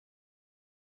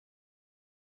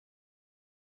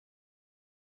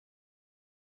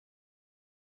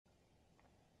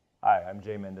Hi, I'm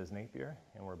JMendezNapier,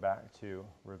 and we're back to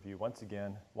review once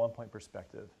again one-point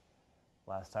perspective.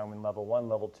 Last time in level 1,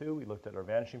 level 2, we looked at our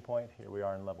vanishing point. Here we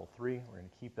are in level 3. We're going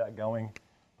to keep that going,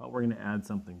 but we're going to add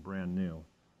something brand new.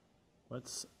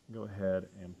 Let's go ahead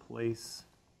and place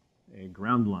a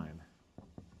ground line.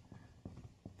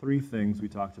 3 things we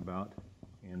talked about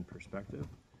in perspective.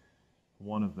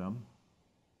 One of them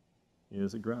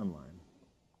is a ground line.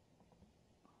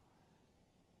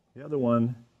 The other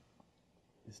one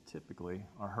is typically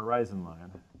our horizon line.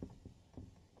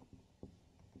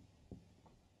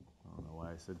 I don't know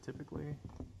why I said typically.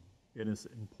 It is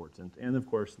important. And of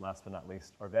course, last but not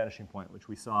least, our vanishing point, which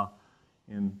we saw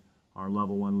in our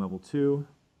level 1, level 2.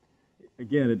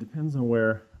 Again, it depends on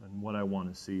where and what I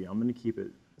want to see. I'm going to keep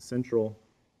it central.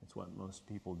 It's what most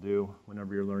people do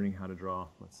whenever you're learning how to draw,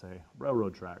 let's say,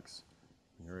 railroad tracks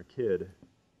when you're a kid.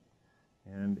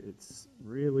 And it's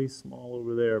really small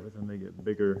over there, but then they get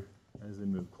bigger as they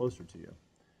move closer to you.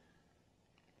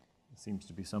 It seems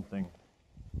to be something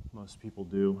most people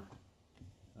do,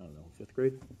 I don't know, 5th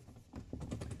grade.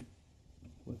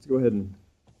 Let's go ahead and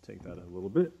take that a little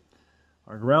bit.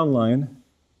 Our ground line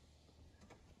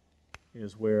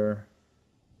is where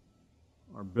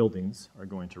our buildings are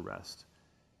going to rest.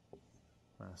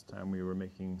 Last time we were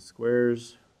making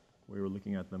squares, we were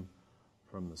looking at them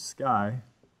from the sky.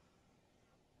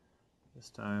 This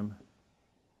time,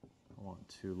 I want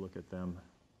to look at them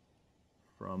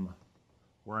from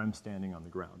where I'm standing on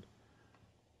the ground.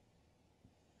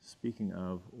 Speaking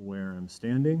of where I'm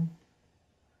standing,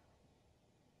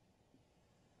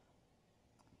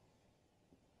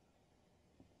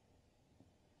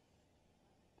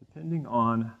 depending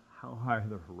on how high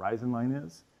the horizon line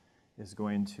is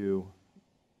going to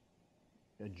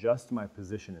adjust my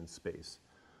position in space.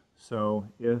 So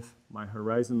if my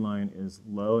horizon line is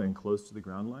low and close to the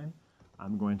ground line,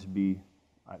 I'm going to be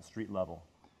at street level.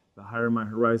 The higher my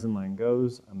horizon line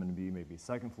goes, I'm going to be maybe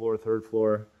 2nd floor, 3rd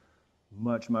floor,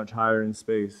 much, much higher in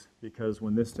space, because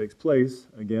when this takes place,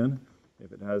 again,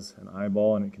 if it has an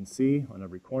eyeball and it can see on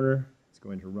every corner, it's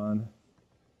going to run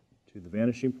to the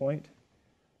vanishing point.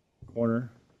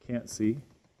 Corner can't see,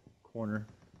 corner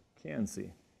can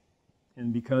see.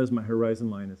 And because my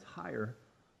horizon line is higher,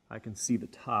 I can see the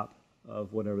top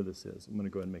of whatever this is. I'm going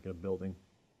to go ahead and make it a building.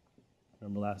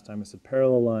 Remember last time I said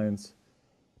parallel lines,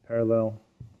 parallel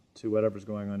to whatever's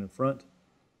going on in front,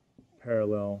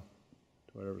 parallel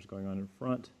to whatever's going on in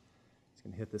front. It's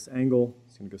going to hit this angle,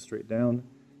 it's going to go straight down.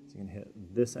 It's going to hit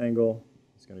this angle,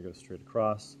 it's going to go straight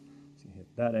across. It's going to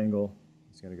hit that angle,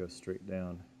 it's going to go straight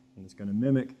down. And it's going to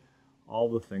mimic all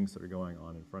the things that are going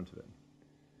on in front of it.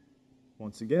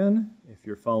 Once again, if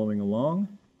you're following along,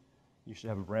 you should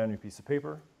have a brand new piece of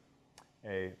paper,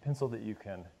 a pencil that you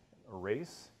can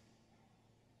erase,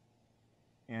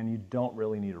 and you don't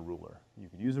really need a ruler. You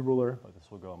could use a ruler, but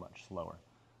this will go much slower.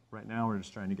 Right now, we're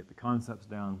just trying to get the concepts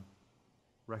down.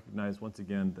 Recognize once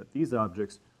again that these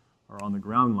objects are on the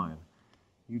ground line.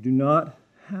 You do not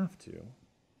have to,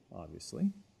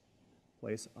 obviously,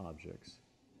 place objects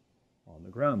on the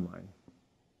ground line.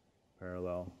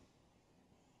 Parallel,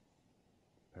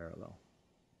 parallel.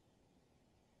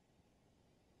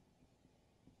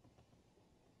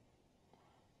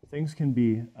 Things can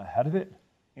be ahead of it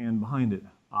and behind it,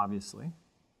 obviously.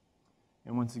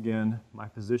 And once again, my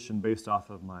position based off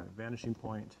of my vanishing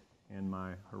point and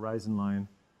my horizon line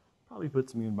probably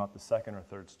puts me in about the 2nd or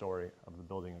 3rd story of the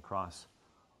building across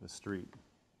the street.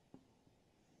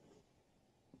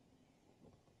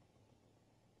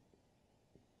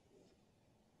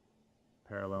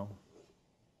 Parallel.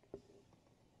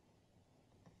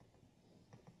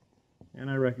 And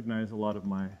I recognize a lot of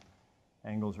my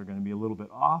angles are going to be a little bit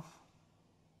off.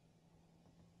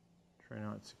 Try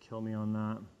not to kill me on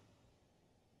that.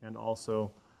 And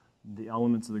also, the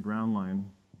elements of the ground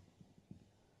line,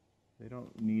 they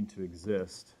don't need to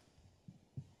exist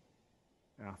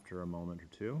after a moment or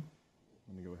two.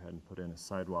 I'm going to go ahead and put in a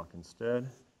sidewalk instead.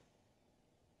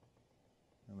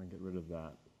 I'm going to get rid of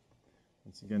that.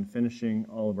 Once again, finishing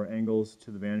all of our angles to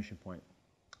the vanishing point.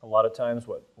 A lot of times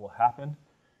what will happen,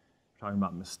 we're talking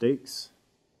about mistakes,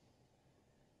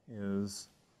 is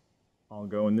I'll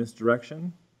go in this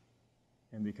direction,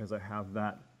 and because I have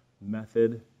that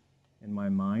method in my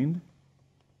mind,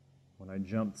 when I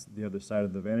jump to the other side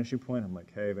of the vanishing point, I'm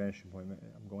like, hey, vanishing point,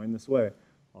 I'm going this way.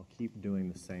 I'll keep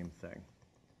doing the same thing.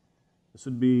 This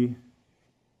would be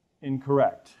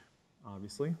incorrect,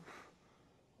 obviously.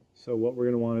 So what we're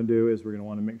going to want to do is we're going to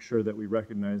want to make sure that we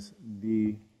recognize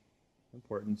the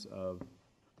importance of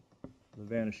the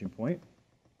vanishing point,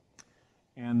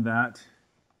 and that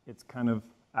it's kind of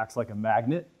acts like a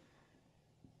magnet.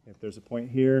 If there's a point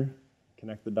here,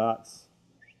 connect the dots,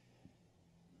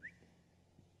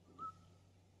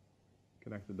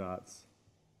 connect the dots.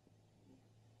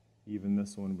 Even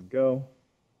this one would go.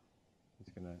 It's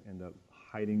going to end up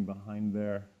hiding behind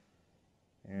there.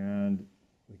 And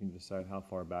we can decide how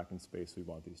far back in space we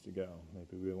want these to go.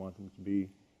 Maybe we want them to be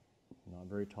not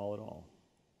very tall at all.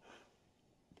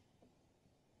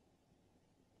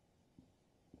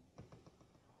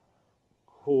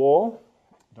 Cool.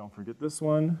 Don't forget this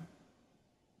one.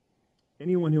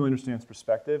 Anyone who understands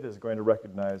perspective is going to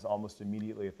recognize almost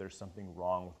immediately if there's something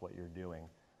wrong with what you're doing.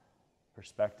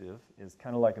 Perspective is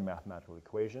kind of like a mathematical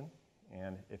equation,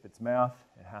 and if it's math,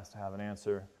 it has to have an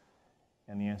answer,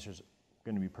 and the answer is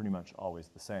going to be pretty much always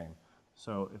the same.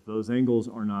 So if those angles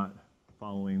are not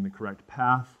following the correct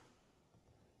path,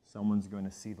 someone's going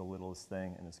to see the littlest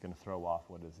thing, and it's going to throw off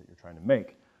what it is that you're trying to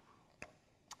make.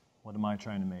 What am I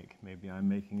trying to make? Maybe I'm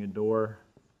making a door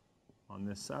on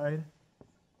this side,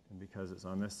 and because it's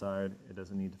on this side, it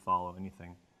doesn't need to follow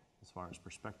anything as far as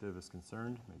perspective is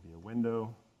concerned. Maybe a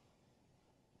window.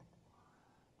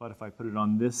 But if I put it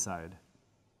on this side,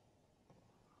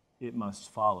 it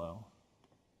must follow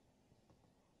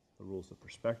the rules of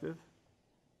perspective,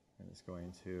 and it's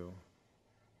going to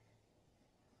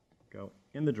go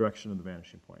in the direction of the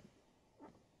vanishing point.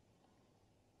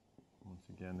 Once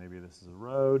again, maybe this is a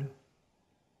road.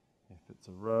 If it's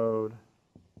a road,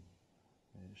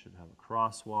 it should have a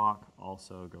crosswalk,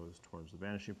 also goes towards the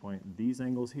vanishing point. These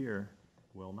angles here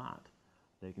will not.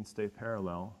 They can stay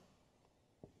parallel.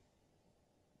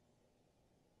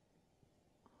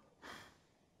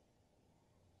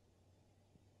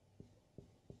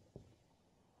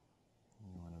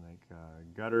 You want to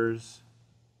make gutters,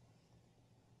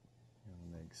 you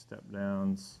want to make step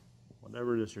downs,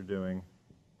 whatever it is you're doing,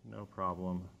 no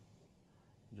problem.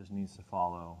 It just needs to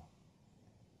follow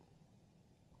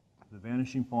the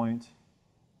vanishing point.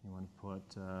 You want to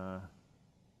put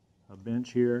a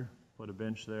bench here, put a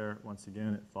bench there. Once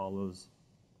again, it follows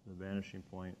the vanishing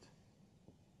point.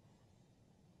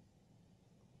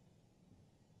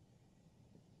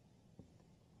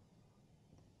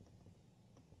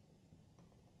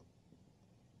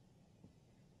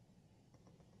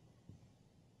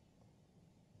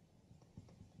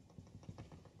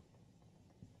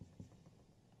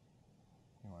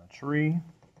 You want a tree.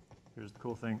 Here's the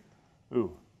cool thing.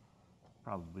 Ooh,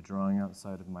 probably drawing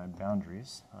outside of my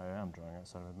boundaries. I am drawing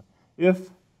outside of my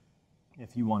boundaries.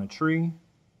 If you want a tree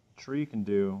can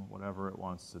do whatever it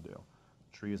wants to do.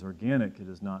 The tree is organic. It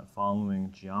is not following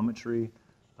geometry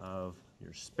of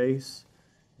your space,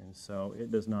 and so it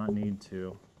does not need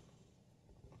to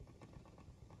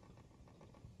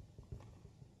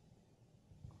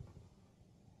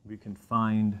be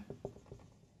confined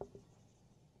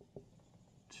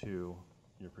to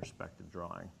your perspective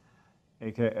drawing.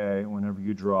 AKA, whenever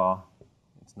you draw,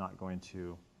 it's not going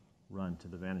to run to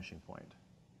the vanishing point.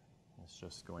 It's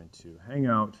just going to hang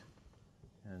out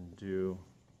and do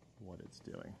what it's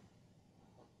doing.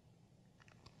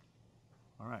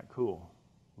 All right, cool.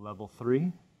 Level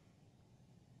 3,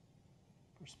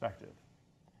 perspective.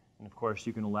 And of course,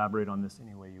 you can elaborate on this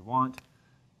any way you want.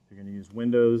 If you're going to use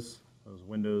windows, those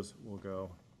windows will go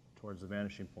towards the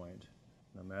vanishing point,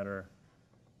 no matter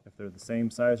if they're the same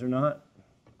size or not.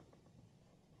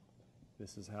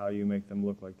 This is how you make them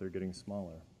look like they're getting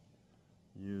smaller.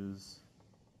 Use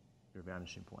your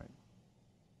vanishing point.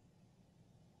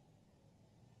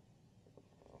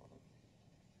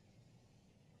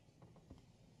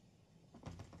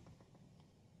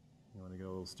 You want to go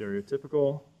a little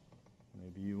stereotypical.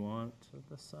 Maybe you want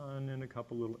the sun and a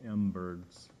couple little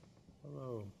M-birds.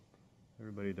 Hello.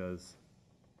 Everybody does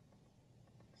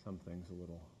some things a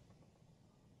little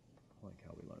like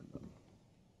how we learned them.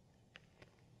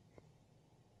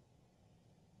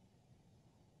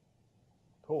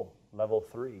 Cool. Level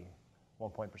 3,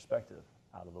 1-point perspective,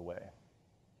 out of the way.